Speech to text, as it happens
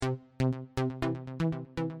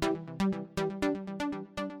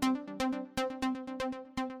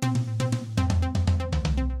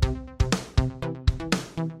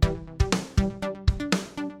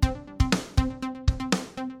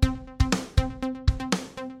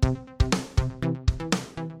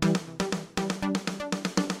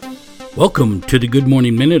Welcome to the Good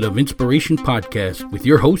Morning Minute of Inspiration podcast with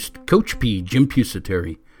your host, Coach P, Jim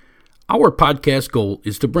Pusateri. Our podcast goal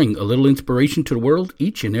is to bring a little inspiration to the world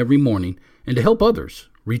each and every morning and to help others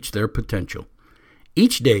reach their potential.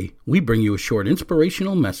 Each day, we bring you a short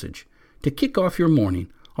inspirational message to kick off your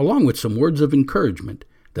morning along with some words of encouragement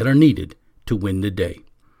that are needed to win the day.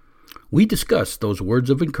 We discuss those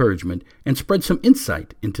words of encouragement and spread some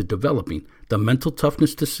insight into developing the mental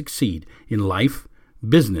toughness to succeed in life,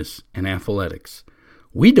 business, and athletics.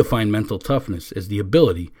 We define mental toughness as the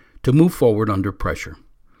ability to move forward under pressure.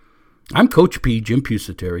 I'm Coach P, Jim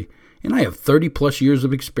Pusateri, and I have 30 plus years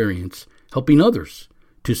of experience helping others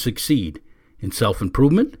to succeed in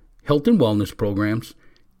self-improvement, health and wellness programs,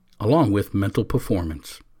 along with mental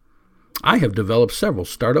performance. I have developed several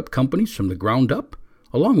startup companies from the ground up,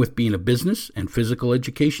 along with being a business and physical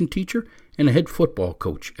education teacher and a head football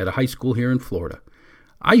coach at a high school here in Florida.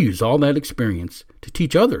 I use all that experience to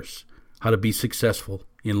teach others how to be successful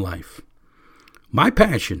in life. My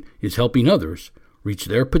passion is helping others reach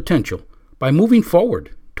their potential by moving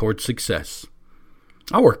forward towards success.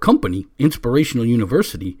 Our company, Inspirational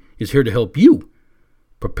University, is here to help you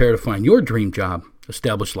prepare to find your dream job,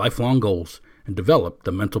 establish lifelong goals, and develop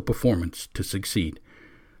the mental performance to succeed.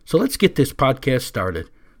 So let's get this podcast started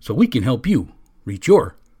so we can help you reach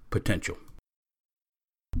your potential.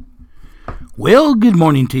 Well, good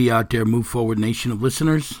morning to you out there, Move Forward Nation of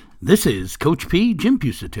listeners. This is Coach P, Jim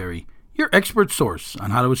Pusateri, your expert source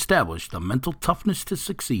on how to establish the mental toughness to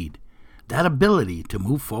succeed, that ability to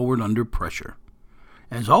move forward under pressure.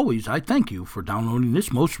 As always, I thank you for downloading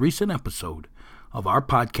this most recent episode of our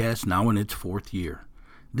podcast, now in its fourth year.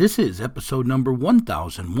 This is episode number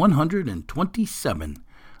 1127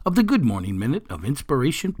 of the Good Morning Minute of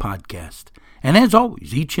Inspiration podcast. And as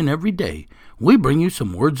always, each and every day, we bring you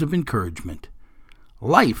some words of encouragement.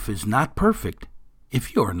 Life is not perfect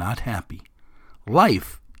if you're not happy.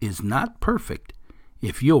 Life is not perfect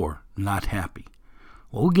if you're not happy.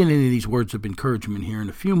 Well, we'll get into these words of encouragement here in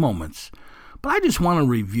a few moments, but I just want to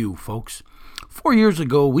review, folks. 4 years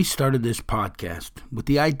ago, we started this podcast with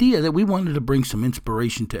the idea that we wanted to bring some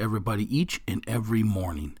inspiration to everybody each and every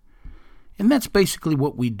morning. And that's basically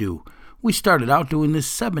what we do. We started out doing this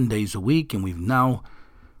 7 days a week, and we've now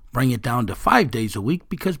bring it down to 5 days a week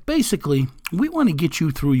because basically we want to get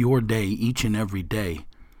you through your day each and every day.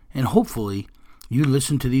 And hopefully you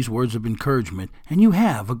listen to these words of encouragement and you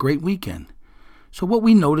have a great weekend. So what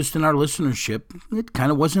we noticed in our listenership, it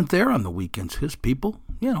kind of wasn't there on the weekends because people,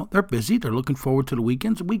 they're busy. They're looking forward to the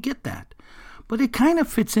weekends, and we get that. But it kind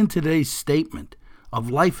of fits in today's statement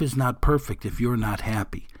of life is not perfect if you're not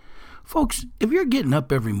happy. Folks, if you're getting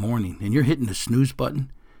up every morning and you're hitting the snooze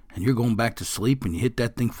button and you're going back to sleep and you hit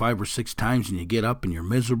that thing 5 or 6 times and you get up and you're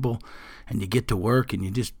miserable and you get to work and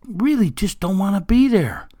you just really just don't want to be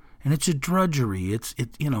there. And it's a drudgery. It's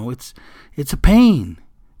a pain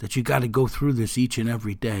that you got to go through this each and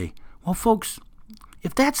every day. Well, folks,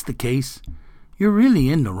 if that's the case, you're really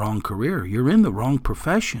in the wrong career. You're in the wrong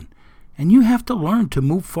profession. And you have to learn to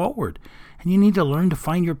move forward. And you need to learn to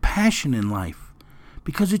find your passion in life.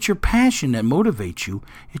 Because it's your passion that motivates you.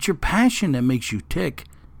 It's your passion that makes you tick.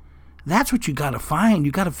 That's what you got to find.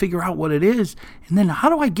 You got to figure out what it is. And then how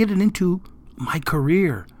do I get it into my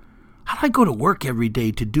career? How do I go to work every day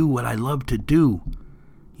to do what I love to do?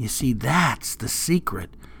 You see, that's the secret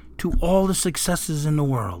to all the successes in the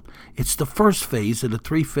world. It's the first phase of the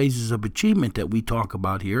 3 phases of achievement that we talk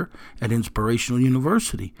about here at Inspirational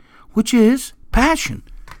University, which is passion.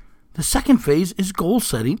 The second phase is goal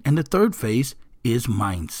setting, and the third phase is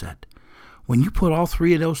mindset. When you put all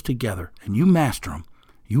 3 of those together and you master them,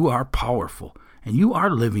 you are powerful, and you are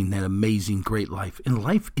living that amazing, great life. And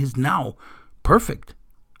life is now perfect.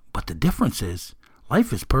 But the difference is,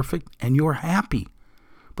 life is perfect, and you're happy.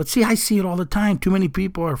 But see, I see it all the time. Too many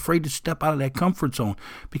people are afraid to step out of that comfort zone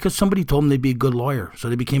because somebody told them they'd be a good lawyer, so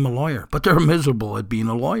they became a lawyer. But they're miserable at being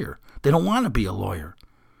a lawyer. They don't want to be a lawyer.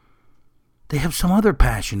 They have some other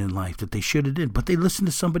passion in life that they should have did, but they listen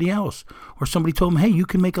to somebody else. Or somebody told them, hey, you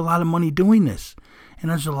can make a lot of money doing this.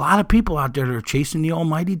 And there's a lot of people out there that are chasing the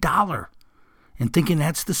almighty dollar and thinking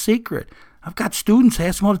that's the secret. I've got students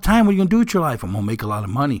ask them all the time, what are you going to do with your life? I'm going to make a lot of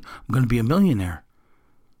money. I'm going to be a millionaire.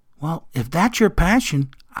 Well, if that's your passion,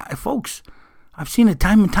 folks, I've seen it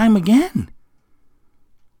time and time again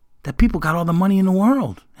that people got all the money in the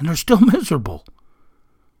world and they're still miserable.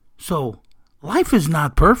 So life is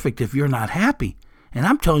not perfect if you're not happy. And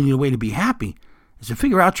I'm telling you the way to be happy is to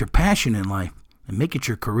figure out your passion in life and make it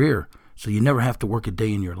your career so you never have to work a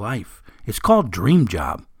day in your life. It's called Dream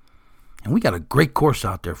Job. And we got a great course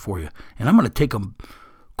out there for you. And I'm going to take a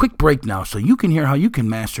quick break now so you can hear how you can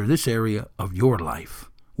master this area of your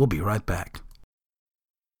life. We'll be right back.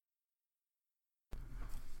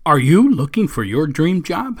 Are you looking for your dream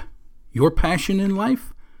job? Your passion in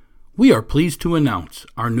life? We are pleased to announce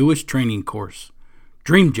our newest training course,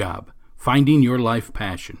 Dream Job, Finding Your Life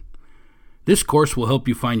Passion. This course will help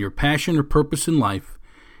you find your passion or purpose in life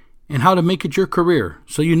and how to make it your career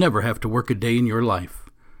so you never have to work a day in your life.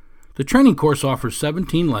 The training course offers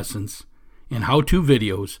 17 lessons and how-to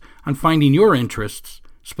videos on finding your interests,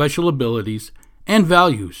 special abilities, and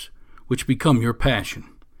values which become your passion.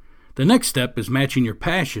 The next step is matching your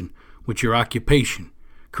passion with your occupation,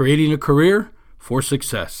 creating a career for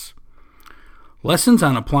success. Lessons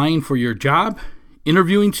on applying for your job,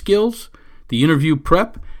 interviewing skills, the interview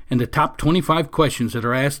prep, and the top 25 questions that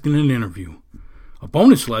are asked in an interview. A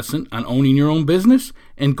bonus lesson on owning your own business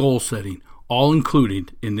and goal setting, all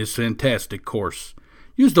included in this fantastic course.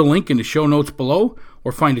 Use the link in the show notes below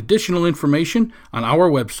or find additional information on our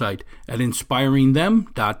website at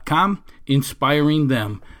inspiringthem.com,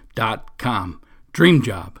 inspiringthem.com. Dream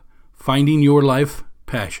Job, Finding Your Life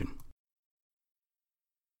Passion.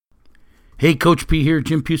 Hey, Coach P here,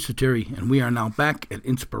 Jim Pusateri, and we are now back at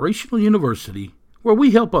Inspirational University, where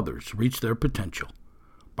we help others reach their potential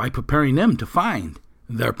by preparing them to find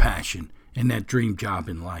their passion and that dream job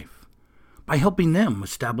in life, by helping them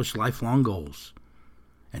establish lifelong goals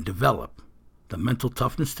and develop the mental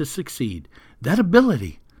toughness to succeed, that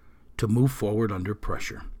ability to move forward under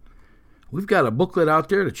pressure. We've got a booklet out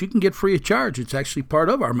there that you can get free of charge. It's actually part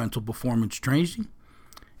of our mental performance training.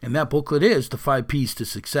 And that booklet is the 5 P's to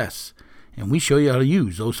Success. And we show you how to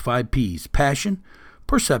use those 5 P's: passion,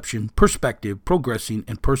 perception, perspective, progressing,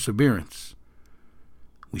 and perseverance.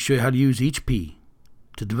 We show you how to use each P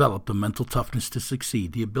to develop the mental toughness to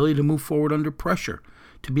succeed, the ability to move forward under pressure,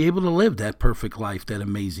 to be able to live that perfect life, that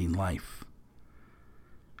amazing life.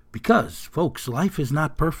 Because, folks, life is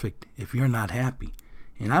not perfect if you're not happy.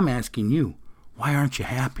 And I'm asking you, why aren't you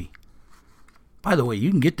happy? By the way,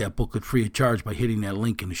 you can get that booklet free of charge by hitting that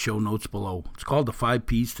link in the show notes below. It's called the 5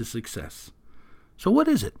 P's to Success. So what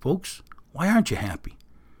is it, folks? Why aren't you happy?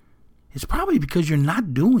 It's probably because you're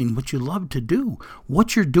not doing what you love to do.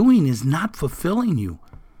 What you're doing is not fulfilling you.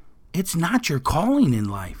 It's not your calling in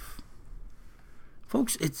life.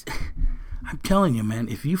 Folks, I'm telling you, man,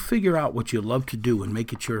 if you figure out what you love to do and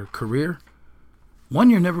make it your career, 1,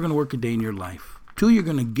 you're never going to work a day in your life. 2, you're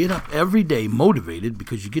going to get up every day motivated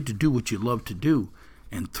because you get to do what you love to do.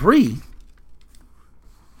 And 3,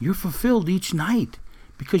 you're fulfilled each night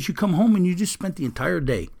because you come home and you just spent the entire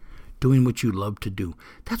day doing what you love to do.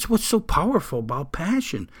 That's what's so powerful about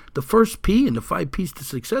passion. The first P in the 5 P's to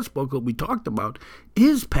Success booklet we talked about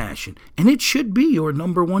is passion. And it should be your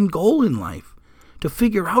number 1 goal in life, to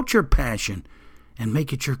figure out your passion and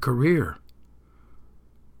make it your career.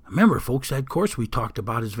 Remember, folks, that course we talked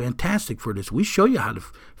about is fantastic for this. We show you how to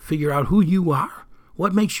figure out who you are,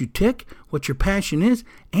 what makes you tick, what your passion is,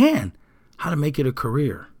 and how to make it a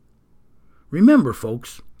career. Remember,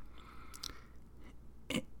 folks,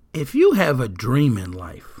 if you have a dream in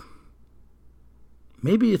life,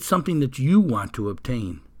 maybe it's something that you want to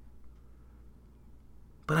obtain.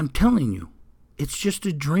 But I'm telling you, it's just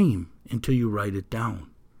a dream until you write it down.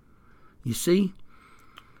 You see?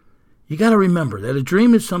 You got to remember that a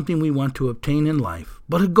dream is something we want to obtain in life,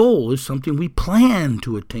 but a goal is something we plan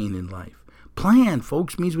to attain in life. Plan,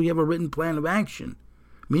 folks, means we have a written plan of action,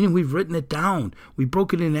 meaning we've written it down, we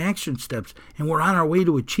broke it into action steps, and we're on our way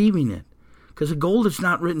to achieving it. Because a goal that's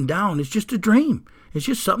not written down is just a dream. It's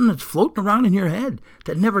just something that's floating around in your head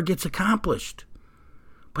that never gets accomplished.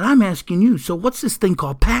 But I'm asking you, so what's this thing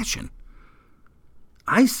called passion?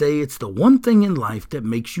 I say it's the one thing in life that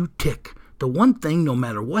makes you tick. The one thing, no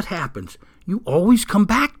matter what happens, you always come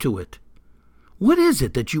back to it. What is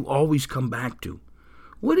it that you always come back to?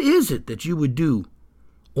 What is it that you would do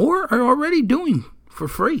or are already doing for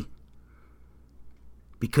free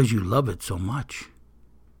because you love it so much?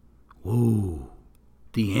 Whoa.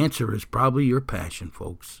 The answer is probably your passion,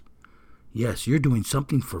 folks. Yes, you're doing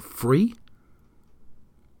something for free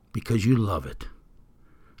because you love it.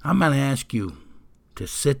 I'm going to ask you to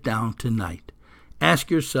sit down tonight. Ask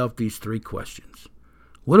yourself these 3 questions.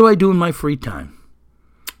 What do I do in my free time?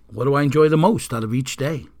 What do I enjoy the most out of each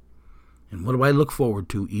day? And what do I look forward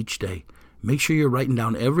to each day? Make sure you're writing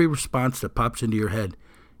down every response that pops into your head.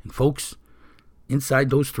 And folks, inside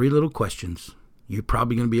those 3 little questions, you're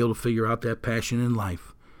probably going to be able to figure out that passion in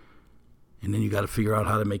life. And then you got to figure out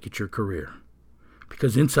how to make it your career.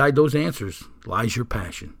 Because inside those answers lies your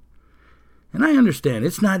passion. And I understand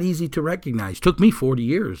it's not easy to recognize. It took me 40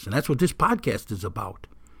 years, and that's what this podcast is about.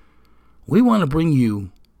 We want to bring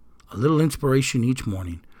you a little inspiration each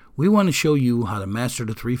morning. We want to show you how to master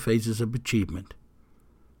the 3 phases of achievement.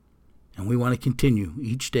 And we want to continue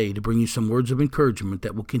each day to bring you some words of encouragement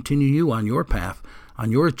that will continue you on your path,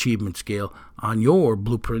 on your achievement scale, on your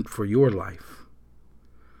blueprint for your life.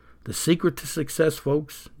 The secret to success,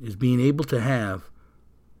 folks, is being able to have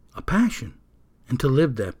a passion and to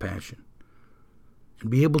live that passion.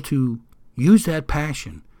 And be able to use that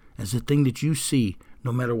passion as the thing that you see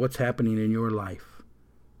no matter what's happening in your life.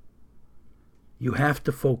 You have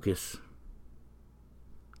to focus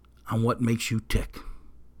on what makes you tick.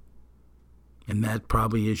 And that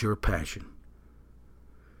probably is your passion.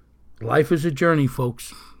 Life is a journey,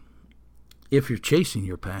 folks, if you're chasing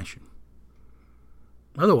your passion.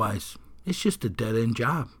 Otherwise, it's just a dead-end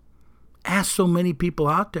job. Ask so many people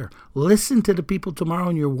out there. Listen to the people tomorrow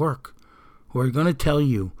in your work who are going to tell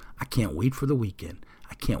you, I can't wait for the weekend.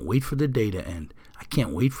 I can't wait for the day to end. I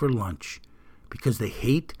can't wait for lunch. Because they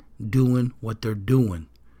hate doing what they're doing.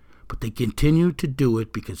 But they continue to do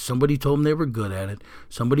it because somebody told them they were good at it.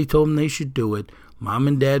 Somebody told them they should do it. Mom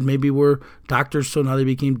and dad maybe were doctors, so now they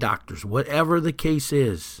became doctors. Whatever the case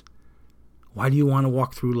is, why do you want to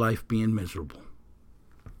walk through life being miserable?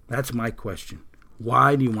 That's my question.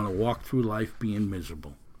 Why do you want to walk through life being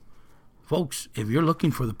miserable? Folks, if you're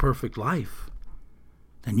looking for the perfect life,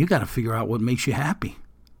 then you got to figure out what makes you happy.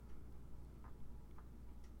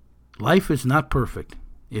 Life is not perfect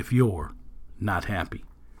if you're not happy.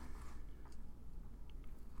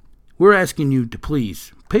 We're asking you to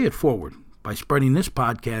please pay it forward by spreading this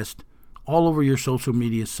podcast all over your social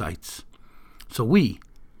media sites so we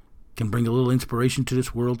can bring a little inspiration to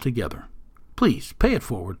this world together. Please pay it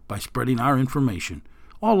forward by spreading our information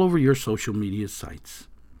all over your social media sites.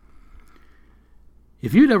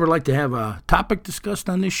 If you'd ever like to have a topic discussed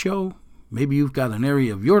on this show, maybe you've got an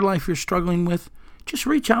area of your life you're struggling with, just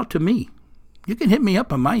reach out to me. You can hit me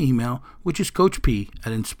up on my email, which is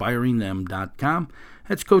coachp@inspiringthem.com.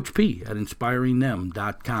 That's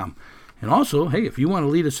coachp@inspiringthem.com. And also, hey, if you want to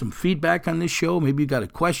leave us some feedback on this show, maybe you got a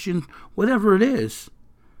question, whatever it is,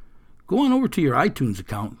 go on over to your iTunes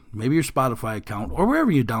account, maybe your Spotify account, or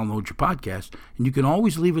wherever you download your podcast, and you can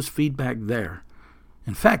always leave us feedback there.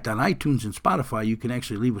 In fact, on iTunes and Spotify, you can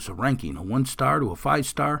actually leave us a ranking, a 1-star to a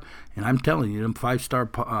 5-star, and I'm telling you, them 5-star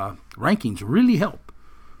rankings really help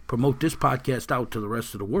promote this podcast out to the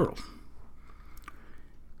rest of the world.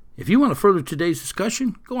 If you want to further today's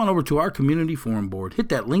discussion, go on over to our community forum board. Hit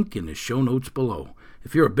that link in the show notes below.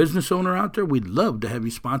 If you're a business owner out there, we'd love to have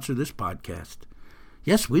you sponsor this podcast.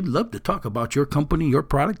 Yes, we'd love to talk about your company, your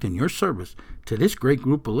product, and your service to this great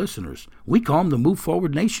group of listeners. We call them the Move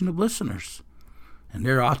Forward Nation of listeners. And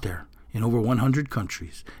they're out there in over 100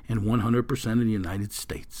 countries and 100% of the United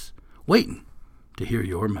States, waiting to hear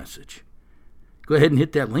your message. Go ahead and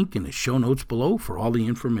hit that link in the show notes below for all the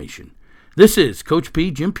information. This is Coach P.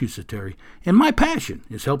 Jim Pusateri, and my passion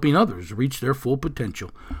is helping others reach their full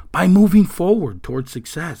potential by moving forward towards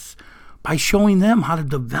success, by showing them how to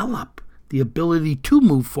develop the ability to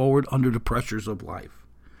move forward under the pressures of life.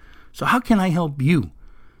 So how can I help you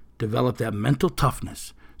develop that mental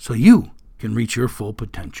toughness so you can reach your full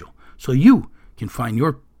potential, so you can find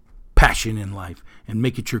your passion in life and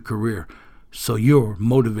make it your career, so you're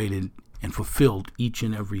motivated and fulfilled each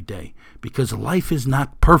and every day? Because life is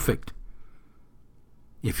not perfect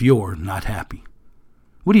if you're not happy.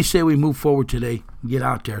 What do you say we move forward today, get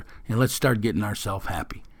out there, and let's start getting ourselves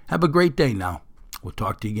happy? Have a great day now. We'll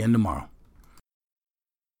talk to you again tomorrow.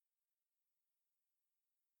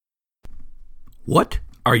 What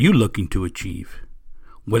are you looking to achieve?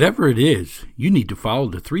 Whatever it is, you need to follow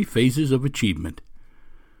the 3 phases of achievement.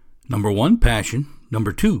 Number 1, passion.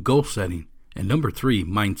 Number 2, goal setting. And number 3,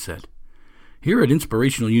 mindset. Here at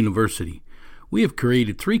Inspirational University, we have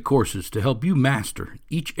created 3 courses to help you master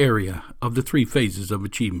each area of the 3 phases of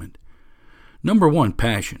achievement. Number 1,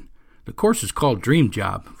 passion. The course is called Dream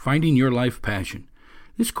Job, Finding Your Life Passion.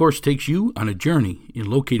 This course takes you on a journey in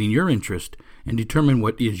locating your interest and determine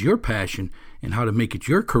what is your passion and how to make it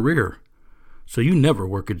your career so you never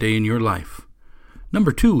work a day in your life.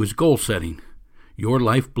 Number 2 is goal setting, Your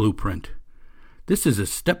Life Blueprint. This is a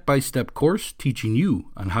step-by-step course teaching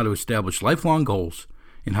you on how to establish lifelong goals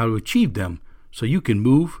and how to achieve them so you can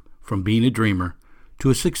move from being a dreamer to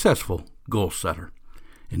a successful goal setter.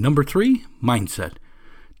 And number 3, mindset,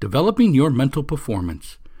 developing your mental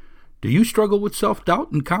performance. Do you struggle with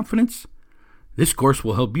self-doubt and confidence? This course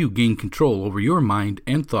will help you gain control over your mind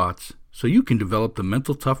and thoughts so you can develop the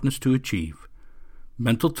mental toughness to achieve.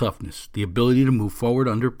 Mental toughness, the ability to move forward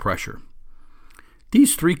under pressure.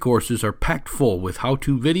 These 3 courses are packed full with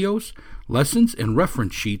how-to videos, lessons, and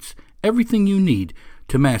reference sheets, everything you need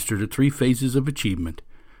to master the 3 phases of achievement.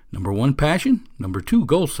 Number 1, passion. Number 2,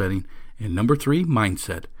 goal setting. And number 3,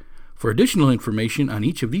 mindset. For additional information on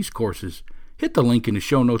each of these courses, hit the link in the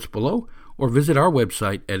show notes below or visit our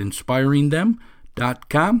website at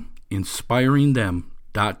inspiringthem.com,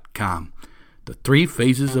 inspiringthem.com. The 3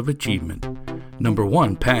 phases of achievement. Number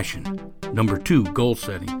 1, passion. Number 2, goal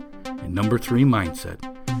setting. And number 3, mindset.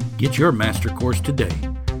 Get your master course today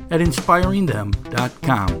at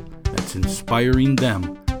inspiringthem.com. That's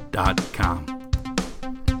inspiringthem.com.